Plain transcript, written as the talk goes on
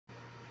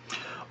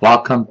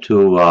Welcome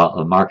to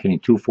Marketing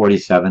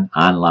 247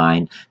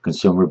 online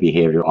consumer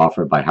behavior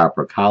offered by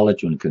Harper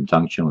College in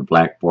conjunction with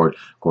Blackboard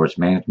course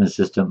management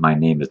system. My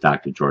name is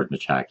Dr. George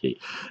Mochocki.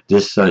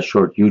 This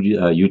short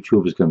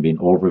YouTube is going to be an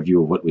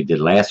overview of what we did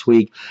last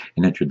week,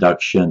 an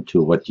introduction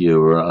to what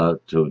you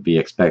to be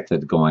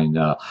expected going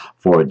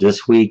forward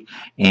this week,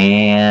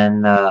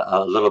 and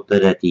a little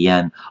bit at the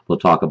end we'll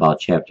talk about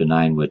Chapter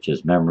 9, which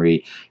is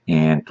memory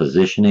and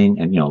positioning,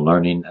 and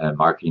learning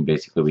marketing.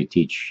 Basically, we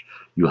teach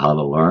you how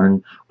to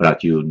learn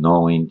without you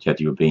knowing that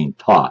you're being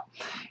taught.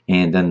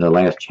 And then the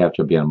last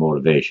chapter will be on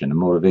motivation. And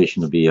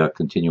motivation will be a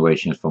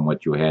continuation from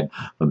what you had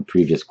from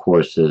previous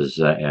courses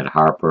at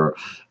Harper,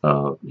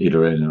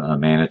 either in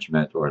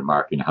management or in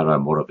marketing. How do I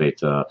motivate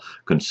the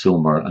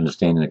consumer,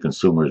 understanding the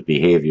consumer's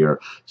behavior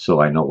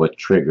so I know what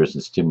triggers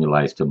and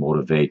stimuli to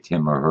motivate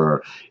him or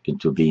her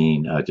into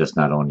being just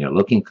not only a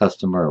looking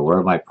customer or aware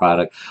of my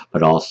product,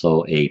 but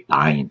also a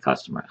buying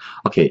customer.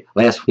 Okay,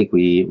 last week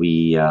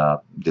we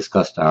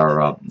discussed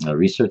our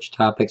research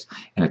topics,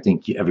 and I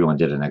think everyone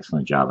did an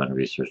excellent job on the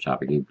research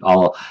topic. You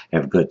all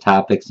have good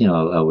topics. We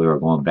were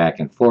going back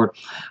and forth.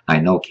 I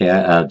know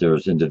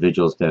there's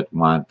individuals that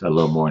want a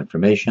little more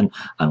information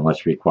on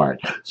what's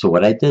required. So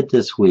what I did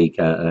this week,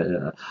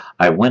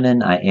 I went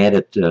in, I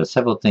added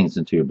several things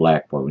into your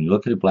Blackboard. When you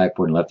look at the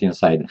Blackboard on the left-hand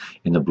side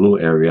in the blue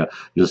area,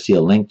 you'll see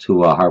a link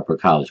to Harper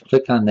College.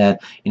 Click on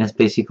that, and it's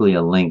basically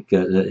a link.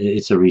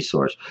 It's a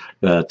resource.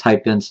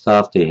 Type in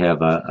stuff. They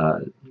have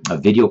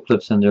video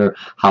clips in there,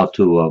 how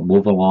to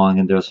move along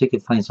in there, so you can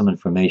find some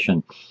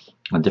information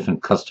on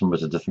different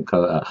customers and different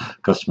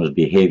customers'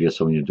 behavior.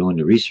 So when you're doing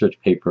the research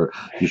paper,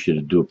 you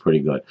should do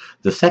pretty good.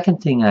 The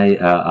second thing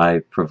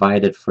I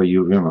provided for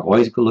you, remember,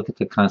 always go look at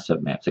the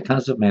concept maps. The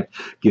concept maps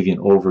give you an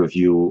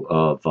overview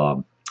of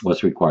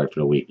what's required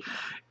for the week.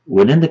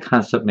 Within the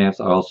concept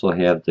maps, I also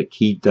have the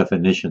key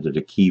definitions or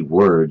the key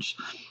words,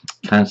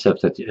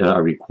 concepts that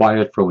are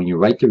required for when you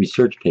write the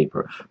research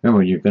paper. Remember,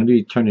 when you're going to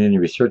be turning in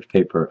your research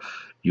paper,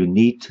 you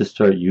need to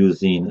start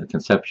using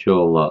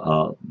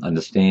conceptual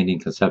understanding,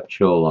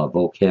 conceptual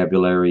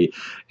vocabulary,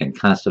 and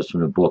concepts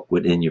from the book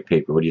within your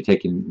paper. Whether you're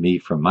taking me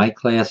from my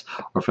class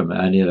or from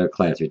any other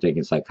class, if you're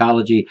taking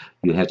psychology,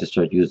 you have to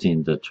start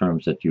using the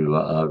terms that you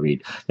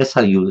read. That's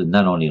how you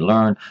not only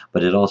learn,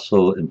 but it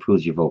also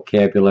improves your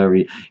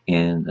vocabulary.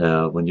 And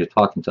when you're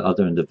talking to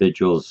other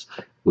individuals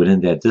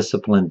within that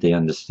discipline, they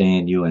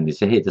understand you and they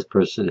say, hey, this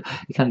person,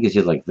 it kind of gives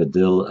you like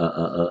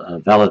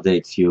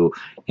validates you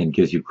and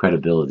gives you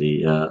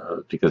credibility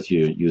because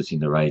you're using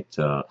the right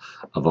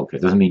vocabulary.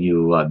 Doesn't mean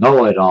you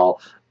know it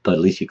all, but at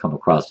least you come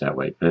across that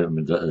way,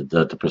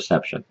 the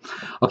perception.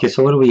 Okay,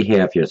 so what do we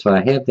have here? So I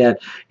have that,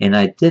 and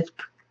I did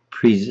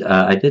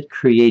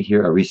create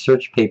here a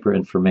research paper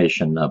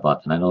information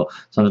button. I know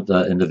some of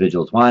the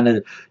individuals wanted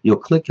it. You'll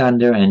click on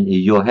there and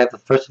you'll have,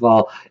 first of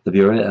all,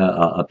 there'll be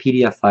a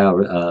PDF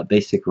file,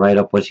 basic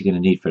write-up, what you're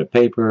going to need for the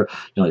paper,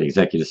 the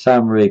executive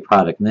summary,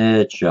 product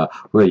niche,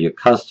 who are your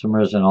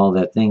customers and all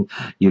that thing.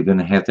 You're going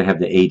to have the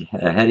 8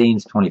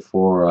 headings,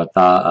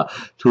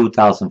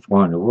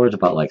 2,400 words,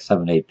 about like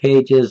 7-8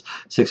 pages,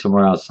 6 or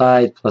more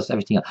outside, plus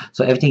everything else.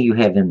 So everything you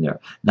have in there.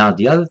 Now,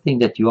 the other thing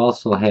that you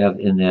also have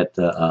in that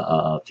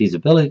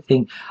feasibility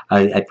thing,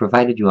 I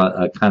provided you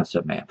a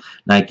concept map.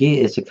 Now,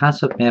 it's a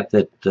concept map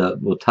that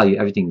will tell you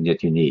everything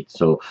that you need.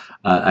 So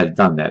I've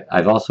done that.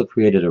 I've also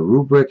created a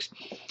rubrics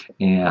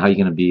and how you're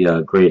going to be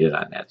graded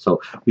on that. So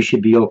we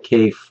should be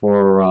okay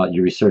for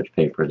your research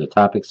paper. The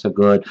topics are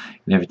good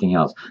and everything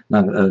else.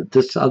 Now,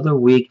 this other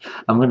week,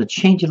 I'm going to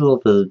change it a little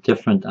bit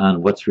different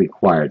on what's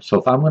required. So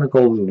if I'm going to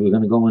go, we're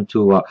going to go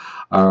into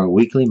our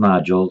weekly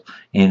modules.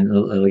 And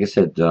like I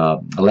said,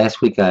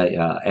 last week I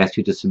asked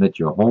you to submit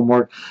your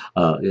homework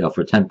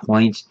for 10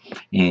 points,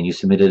 and you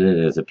submitted it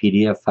as a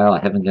PDF file. I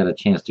haven't got a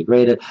chance to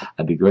grade it.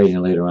 I'll be grading it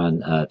later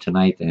on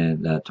tonight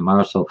and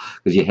tomorrow. So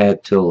because you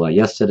had till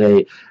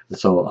yesterday,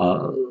 so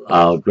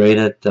I'll grade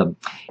it. And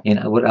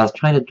what I was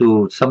trying to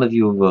do, some of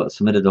you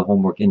submitted the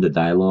homework in the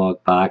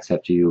dialog box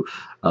after you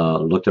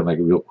looked at my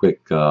real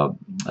quick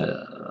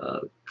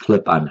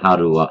clip on how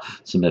to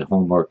submit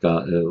homework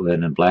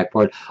in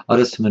Blackboard.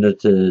 Others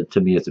submitted it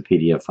to me as a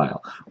PDF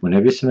file.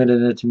 Whenever you submit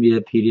it to me as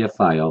a PDF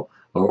file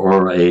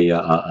or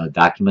a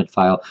document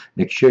file,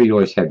 make sure you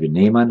always have your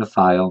name on the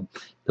file,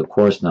 the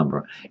course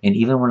number, and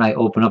even when I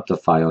open up the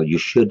file, you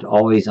should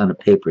always on the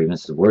paper, even if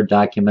it's a Word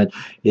document,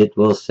 it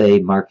will say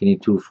Marketing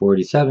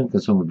 247,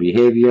 Consumer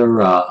Behavior,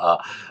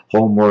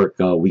 homework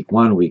week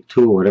 1, week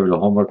 2, or whatever the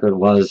homework it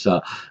was,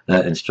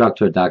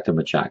 instructor Dr.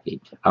 Mochocki.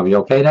 Are we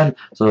okay then?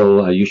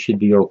 So you should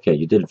be okay.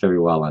 You did very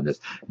well on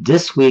this.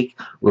 This week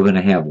we're going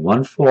to have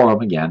one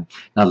form again.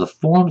 Now the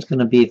form's going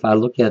to be, if I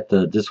look at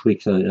this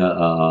week's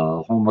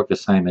homework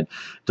assignment,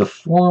 the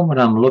form that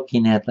I'm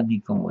looking at, let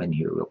me go in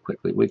here real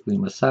quickly. Weekly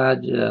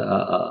massage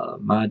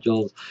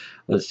modules.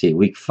 Let's see,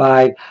 week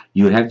 5,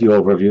 you have the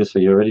overview, so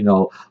you already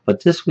know.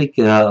 But this week,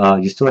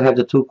 you still have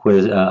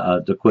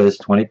the quiz,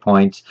 20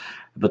 points.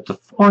 But the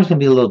form's going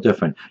to be a little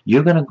different.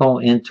 You're going to go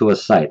into a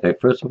site. Like,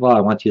 first of all,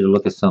 I want you to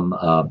look at some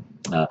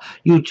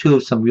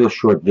YouTube, some real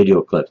short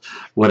video clips.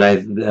 What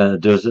I've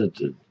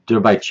they're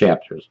by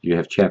chapters. You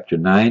have chapter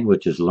 9,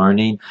 which is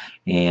learning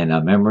and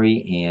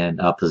memory and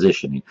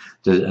positioning.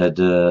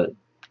 The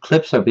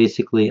clips are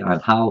basically on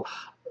how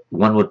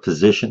one would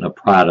position a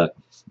product,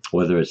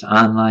 whether it's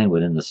online,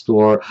 within the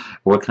store,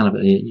 or what kind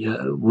of,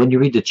 when you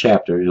read the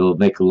chapter, it'll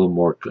make a little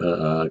more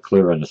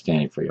clear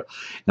understanding for you.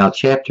 Now,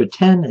 chapter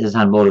 10 is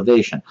on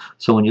motivation.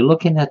 So when you're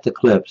looking at the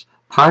clips,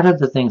 part of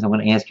the things I'm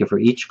going to ask you for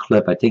each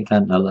clip, I think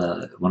on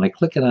when I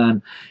click it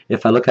on,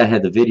 if I look, I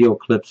have the video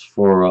clips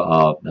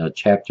for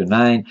chapter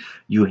 9.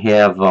 You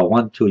have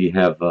 1, 2, you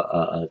have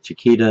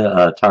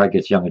Chiquita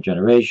targets younger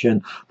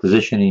generation,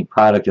 positioning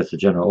product as a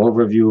general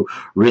overview,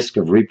 risk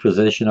of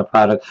reposition a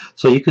product.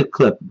 So you could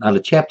clip out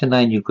of chapter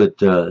 9. You could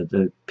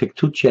pick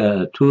two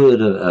of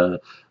the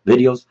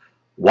videos.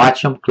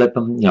 Watch them, clip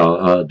them,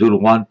 do the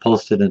one,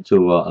 post it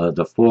into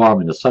the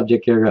forum in the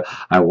subject area.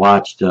 I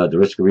watched the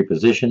risk of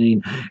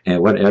repositioning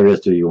and what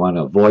areas do you want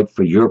to avoid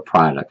for your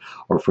product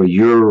or for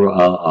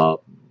your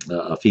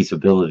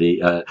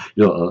feasibility,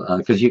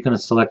 because you're going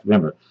to select,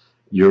 remember,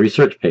 your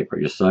research paper,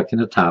 you're selecting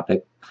a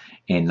topic,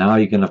 and now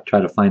you're going to try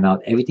to find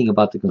out everything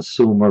about the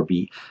consumer,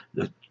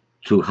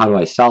 to how do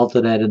I sell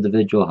to that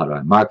individual, how do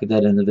I market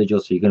that individual.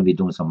 So you're going to be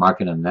doing some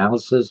market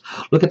analysis.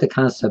 Look at the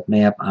concept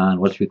map on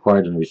what's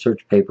required in the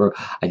research paper.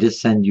 I did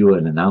send you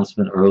an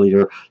announcement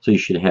earlier, so you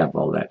should have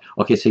all that.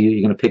 Okay, so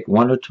you're going to pick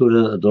 1 or 2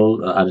 of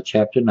those out of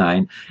chapter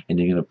 9, and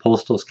you're going to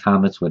post those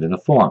comments within a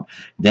forum.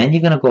 Then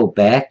you're going to go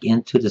back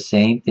into the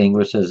same thing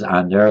where it says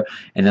on there,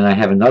 and then I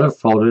have another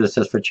folder that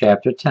says for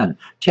chapter 10.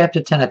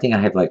 Chapter 10, I think I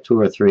have like 2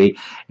 or 3,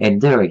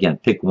 and there again,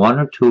 pick 1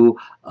 or 2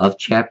 of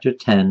chapter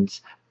 10's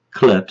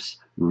clips.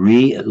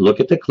 Look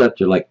at the clip.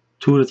 They're like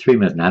 2 to 3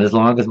 minutes, not as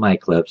long as my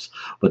clips,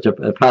 but they're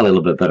probably a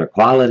little bit better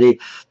quality.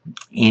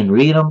 And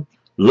read them.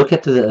 Look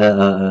at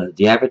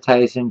the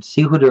advertising.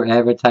 See who they're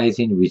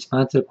advertising.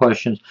 Respond to the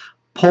questions.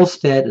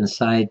 Post that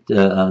inside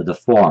the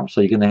forum.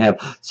 So you're going to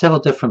have several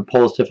different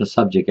posts, different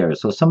subject areas.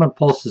 So if someone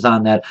posts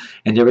on that,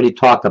 and they already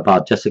talked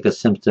about Jessica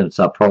Simpson's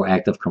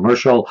proactive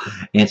commercial,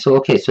 and so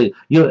okay, so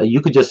you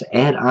could just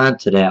add on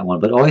to that one,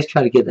 but always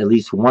try to get at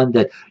least one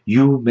that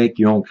you make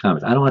your own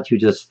comments. I don't want you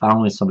just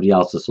following somebody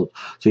else's, so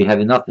you have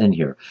enough in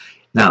here.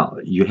 Now,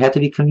 you have to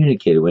be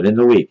communicated within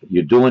the week.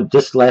 You're doing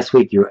this last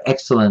week. You're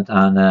excellent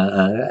on.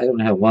 I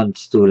only have one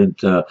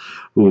student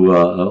who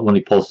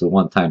only posted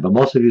 1 time, but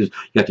most of you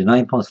got your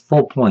 9 points,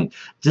 full point.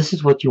 This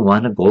is what you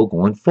want to go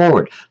going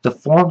forward. The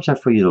forums are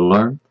for you to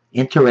learn,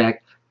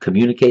 interact,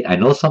 communicate. I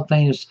know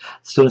sometimes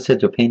students said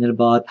they're painted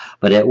about,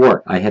 but at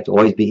work I have to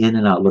always be in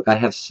and out. Look, I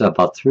have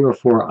about 3 or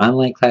 4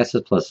 online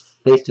classes plus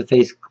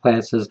face-to-face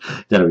classes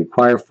that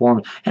require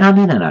forms, and I'm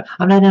in and out.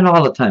 I'm not in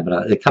all the time,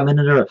 but I come in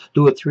there,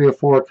 do it 3 or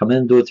 4, come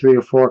in, do it 3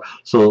 or 4.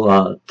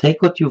 So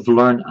take what you've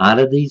learned out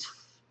of these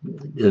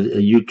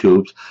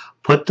YouTubes,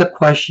 put the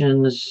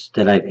questions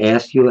that I've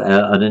asked you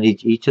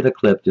underneath each of the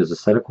clips. There's a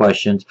set of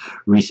questions.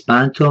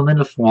 Respond to them in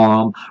the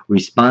forum.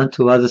 Respond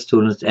to other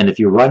students. And if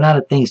you run out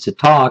of things to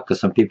talk, because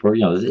some people,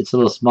 it's a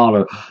little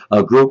smaller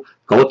group,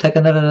 go take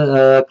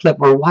another clip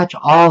or watch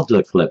all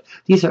the clips.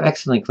 These are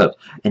excellent clips.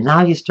 And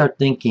now you start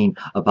thinking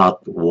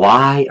about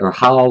why or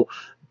how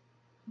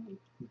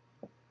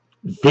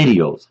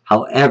videos,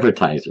 how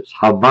advertisers,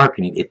 how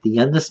marketing, if they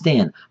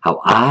understand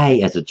how I,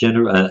 as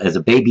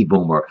a baby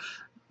boomer,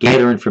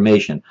 gather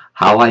information,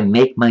 how I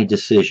make my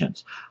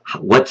decisions,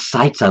 what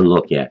sites I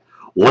look at,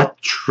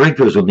 what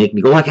triggers will make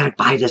me go, I gotta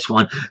buy this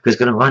one because it's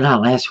gonna run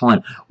out last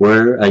one.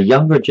 Where a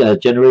younger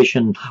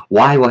generation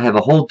Y will have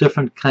a whole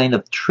different kind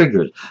of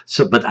triggers.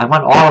 So, but I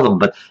want all of them.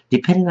 But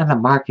depending on the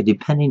market,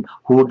 depending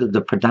who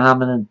the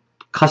predominant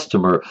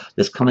customer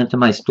that's coming to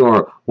my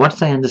store,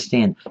 once I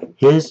understand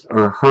his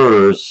or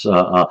hers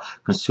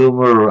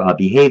consumer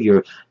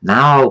behavior,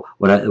 now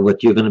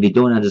what you're going to be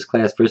doing in this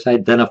class, first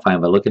identify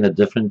them by looking at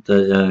different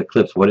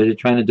clips. What are they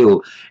trying to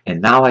do?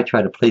 And now I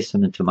try to place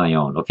them into my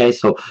own. Okay,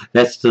 so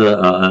that's it's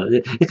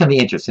going to be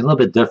interesting, a little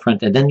bit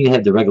different. And then you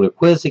have the regular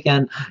quiz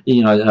again.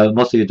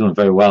 Most of you are doing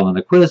very well in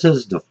the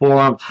quizzes, the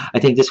forums. I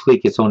think this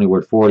week it's only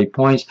worth 40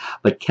 points,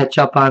 but catch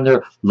up on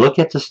there. Look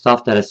at the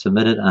stuff that is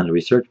submitted on the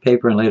research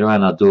paper, and later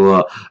on I'll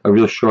do a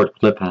real short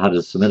clip on how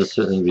to submit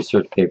a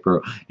research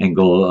paper and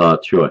go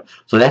through it.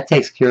 So that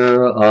takes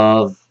care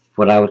of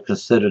what I would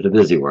consider the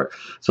busy work.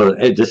 So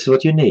this is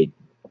what you need.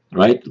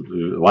 Right?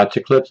 Watch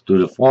the clips, do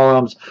the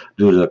forums,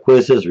 do the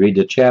quizzes, read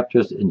the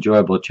chapters,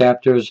 enjoyable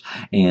chapters,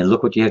 and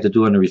look what you have to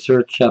do in the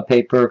research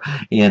paper.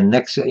 And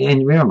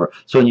remember,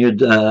 so when you're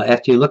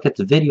after you look at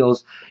the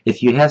videos,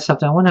 if you have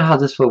something, I wonder how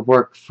this will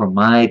work for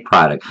my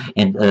product,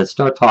 and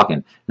start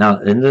talking. Now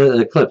in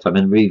the clips, I've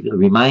been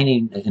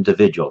reminding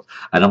individuals.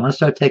 I don't want to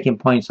start taking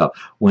points off.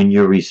 When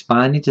you're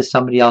responding to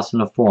somebody else in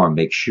the forum,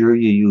 make sure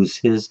you use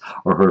his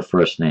or her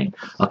first name.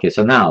 Okay,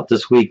 so now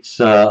this week's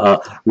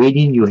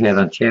reading you have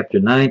on chapter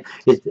 9.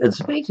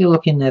 It's basically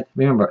looking at,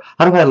 remember,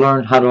 how do I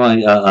learn, how do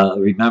I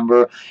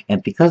remember,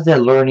 and because they're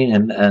learning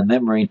and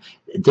memorizing,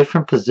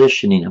 different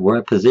positioning, where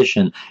I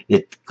position,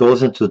 it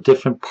goes into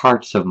different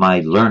parts of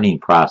my learning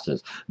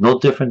process. No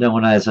different than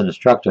when I was an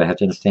instructor. I have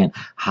to understand,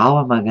 how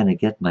am I going to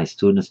get my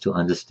students to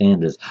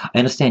understand this? I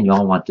understand you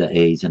all want the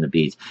A's and the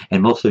B's,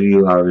 and most of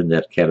you are in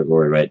that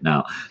category right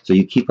now. So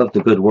you keep up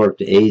the good work.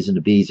 The A's and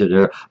the B's are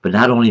there. But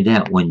not only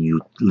that, when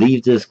you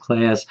leave this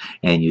class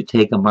and you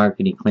take a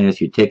marketing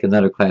class, you take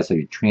another class, or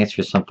you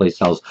transfer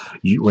someplace else,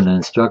 when an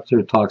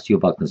instructor talks to you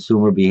about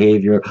consumer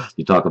behavior,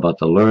 you talk about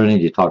the learning,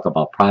 you talk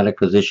about product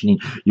positioning,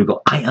 you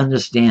go, I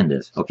understand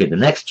this. Okay, the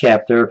next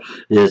chapter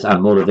is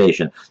on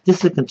motivation. This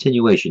is a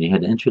continuation. You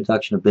had the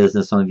introduction of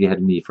business. Some of you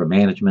had me for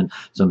management.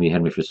 Some of you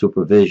had me for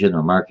supervision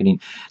or marketing.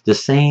 The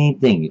same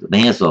thing.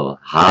 Maslow,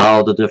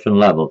 how the different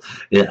levels.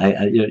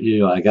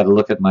 I got to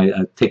look at my,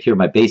 take care of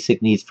my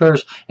basic needs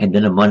first, and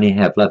then the money I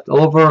have left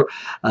over,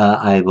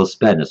 I will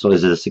spend it. So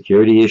is it a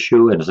security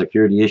issue? And a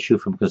security issue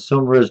from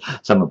consumers.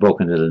 Someone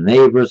broke into the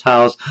neighbor's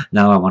house.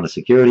 Now I want a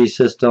security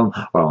system,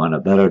 or I want a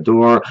better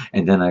door,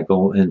 and then I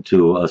go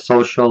into a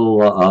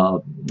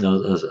social,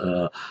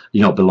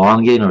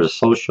 belonging, or a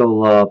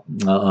social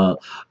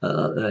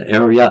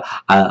area.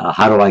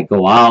 How do I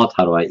go out?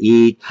 How do I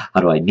eat?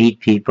 How do I meet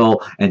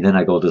people? And then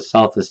I go to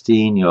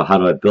self-esteem. How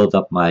do I build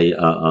up my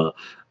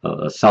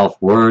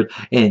self-worth?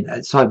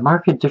 And so I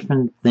market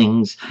different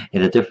things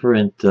in a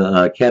different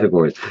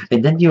categories.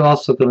 And then you're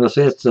also going to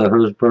say it's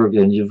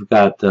Herzberg, and you've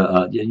got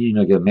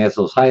you get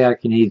Maslow's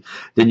hierarchy needs.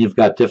 Then you've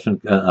got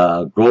different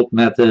growth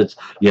methods.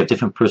 You have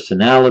different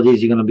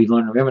personalities you're going to be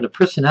learning. Remember, the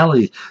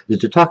personalities is,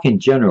 they're talking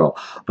general,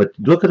 but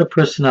look at a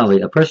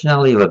personality. A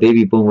personality of a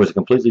baby boomer is a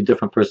completely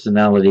different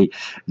personality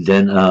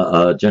than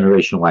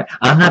Generation Y.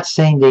 I'm not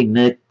saying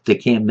they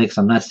can't mix.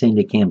 I'm not saying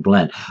they can't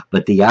blend,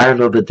 but they are a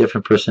little bit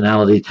different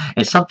personalities,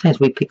 and sometimes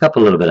we pick up a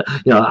little bit.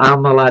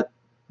 I'm a lot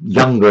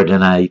younger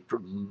than I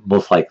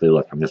most likely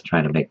look. I'm just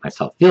trying to make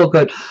myself feel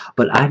good,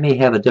 but I may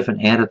have a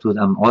different attitude.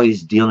 I'm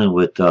always dealing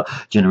with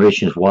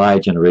generations Y,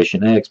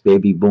 Generation X,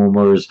 baby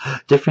boomers,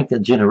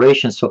 different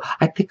generations. So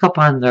I pick up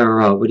on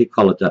their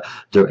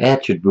their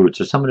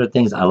attributes, or some of the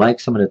things I like,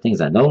 some of the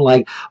things I don't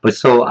like. But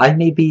so I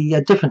may be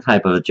a different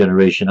type of a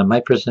generation, and my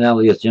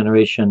personality as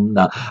Generation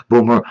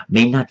Boomer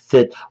may not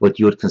fit what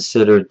you would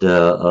consider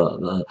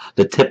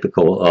the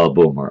typical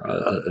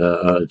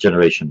boomer,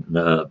 Generation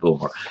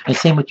Boomer. And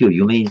same with you.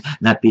 You may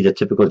not be the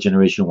typical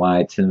Generation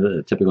Y,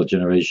 typical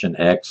Generation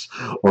X,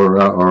 or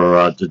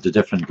the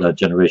different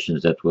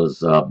generations that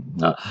was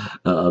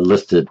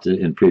listed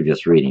in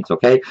previous readings.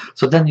 Okay,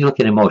 so then you look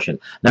at emotion.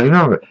 Now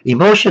remember,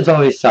 emotions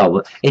always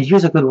sell. And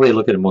here's a good way to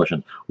look at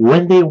emotion.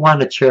 When they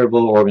want a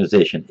charitable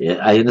organization,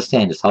 I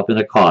understand it's helping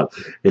a cause.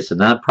 It's a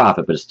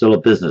nonprofit, but it's still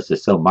a business. They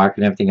still market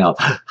and everything else.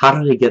 How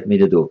do they get me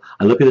to do?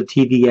 I look at a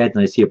TV ad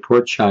and I see a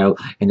poor child,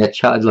 and that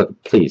child,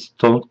 look, please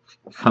don't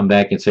come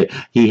back and say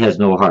he has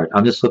no heart.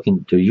 I'm just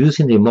looking, they're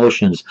using the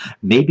emotions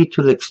maybe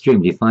to the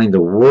extreme. They find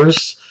the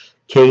worst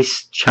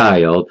case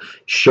child,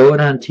 show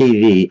it on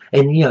TV,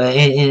 and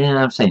and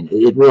I'm saying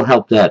it will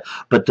help that,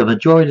 but the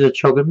majority of the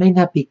children may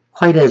not be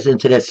quite as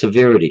into that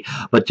severity,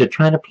 but they're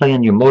trying to play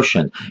on your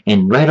emotion,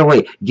 and right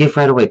away, give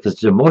right away, because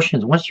the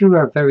emotions, once you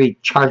are very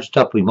charged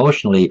up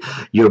emotionally,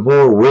 you're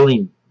more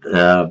willing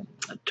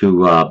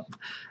to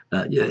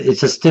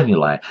it's a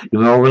stimuli.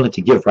 You're more willing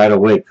to give right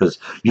away because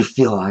you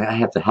feel I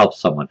have to help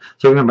someone.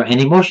 So remember,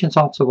 and emotions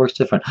also works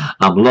different.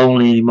 I'm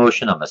lonely in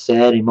emotion. I'm a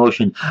sad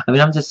emotion. I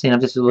mean, I'm just saying, I'm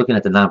just looking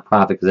at the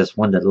nonprofit because that's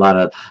one that a lot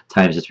of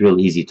times it's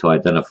real easy to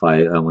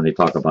identify when they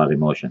talk about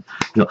emotion.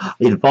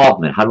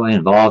 Involvement. How do I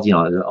involve?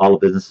 All the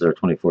businesses are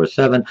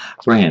 24/7.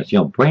 Brands.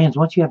 Brands.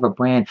 Once you have a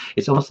brand,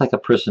 it's almost like a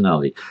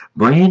personality.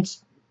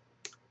 Brands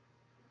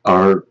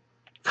are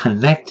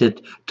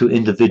connected to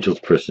individuals'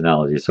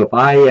 personalities. So if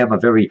I am a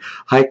very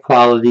high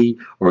quality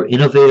or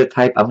innovative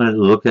type, I'm going to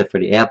look at for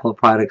the Apple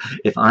product.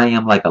 If I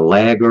am like a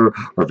lagger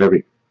or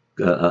very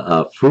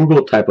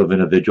frugal type of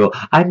individual,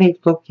 I may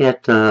look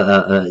at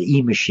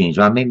e-machines,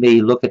 or I may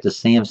look at the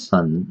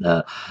Samsung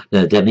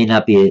that may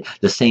not be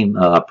the same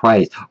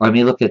price, or I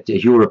may look at the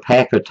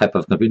Hewlett-Packard type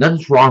of company.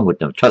 Nothing's wrong with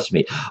them, trust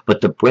me, but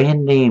the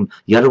brand name,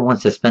 the other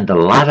ones that spend a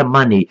lot of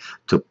money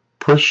to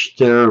push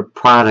their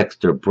products,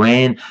 their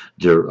brand,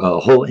 their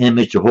whole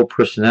image, their whole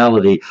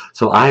personality.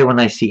 So when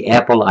I see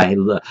Apple, I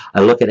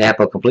look at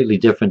Apple completely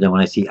different than when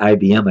I see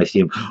IBM. I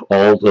see them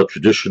all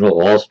traditional,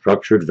 all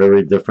structured,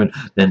 very different.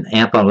 Than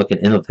Apple, I'm looking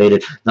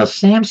innovative. Now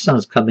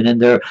Samsung's coming in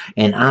there,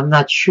 and I'm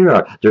not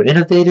sure. They're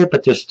innovative,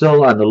 but they're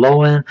still on the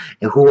low end.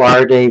 And who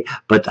are they?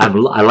 But I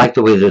like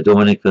the way they're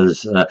doing it,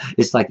 because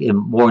it's like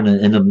more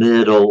in the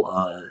middle,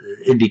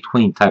 in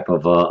between type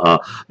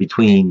of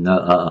between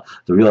the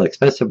real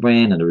expensive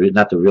brand and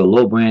not the real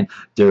low brand.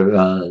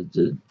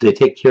 They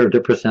take care of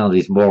their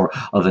personalities more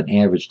of an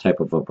average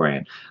type of a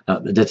brand.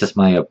 That's just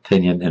my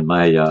opinion and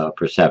my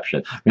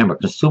perception. Remember,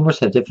 consumers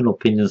have different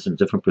opinions and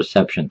different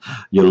perception.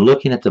 You're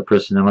looking at the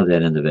personality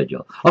of that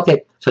individual.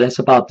 Okay, so that's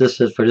about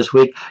this for this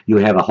week. You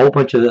have a whole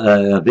bunch of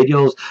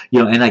videos,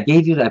 and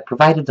I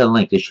provided the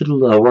link. They should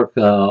work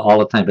all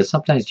the time, but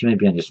sometimes you may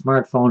be on your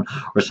smartphone,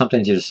 or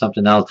sometimes there's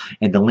something else,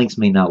 and the links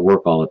may not work.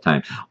 work all the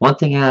time. One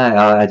thing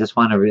I just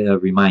want to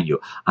remind you,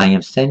 I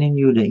am sending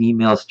you the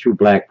emails through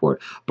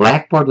Blackboard.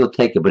 Blackboard will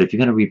take it, but if you're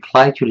going to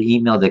reply to the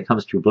email that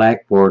comes through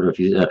Blackboard, or if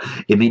you,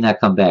 it may not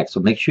come back. So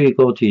make sure you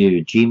go to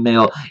your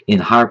Gmail in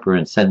Harper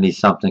and send me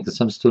something, because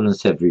some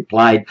students have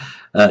replied.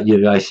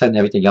 I send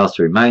everything else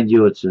to remind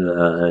you. It's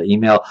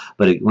email,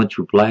 but it went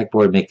through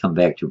Blackboard. It may come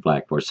back through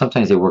Blackboard.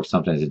 Sometimes they work,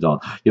 sometimes they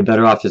don't. You're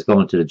better off just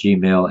going to the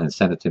Gmail and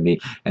send it to me,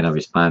 and I'll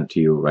respond to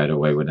you right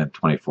away within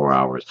 24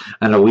 hours.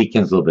 And the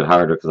weekend's a little bit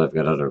harder because I've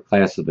got other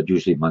classes, but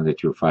usually Monday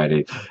through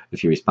Friday,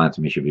 if you respond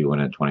to me, should be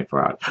within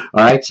 24 hours.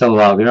 All right, so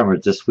remember,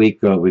 this week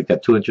we've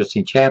got 2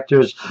 interesting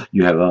chapters.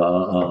 You have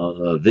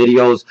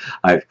videos.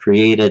 I've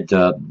created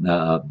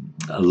a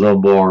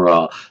little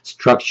more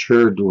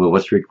structured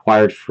what's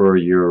required for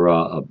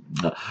your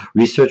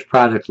research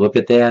project. Look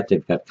at that.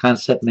 They've got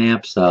concept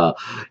maps.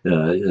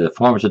 The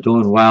forms are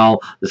doing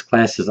well. This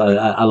class is,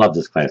 I love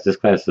this class. This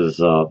class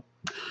is,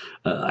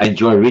 I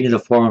enjoy reading the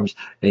forums.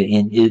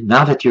 And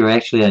now that you're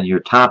actually on your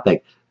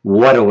topic,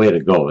 what a way to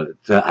go.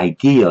 The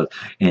idea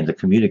and the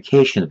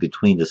communication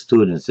between the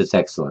students is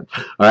excellent.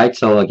 All right,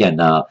 so again,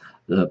 I'll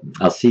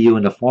see you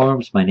in the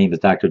forums. My name is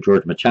Dr.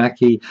 George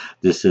Mochocki.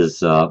 This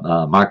is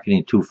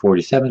Marketing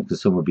 247,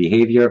 Consumer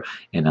Behavior,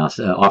 and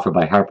offered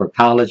by Harper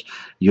College,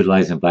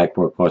 utilizing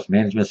Blackboard Course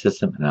Management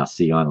System, and I'll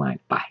see you online.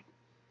 Bye.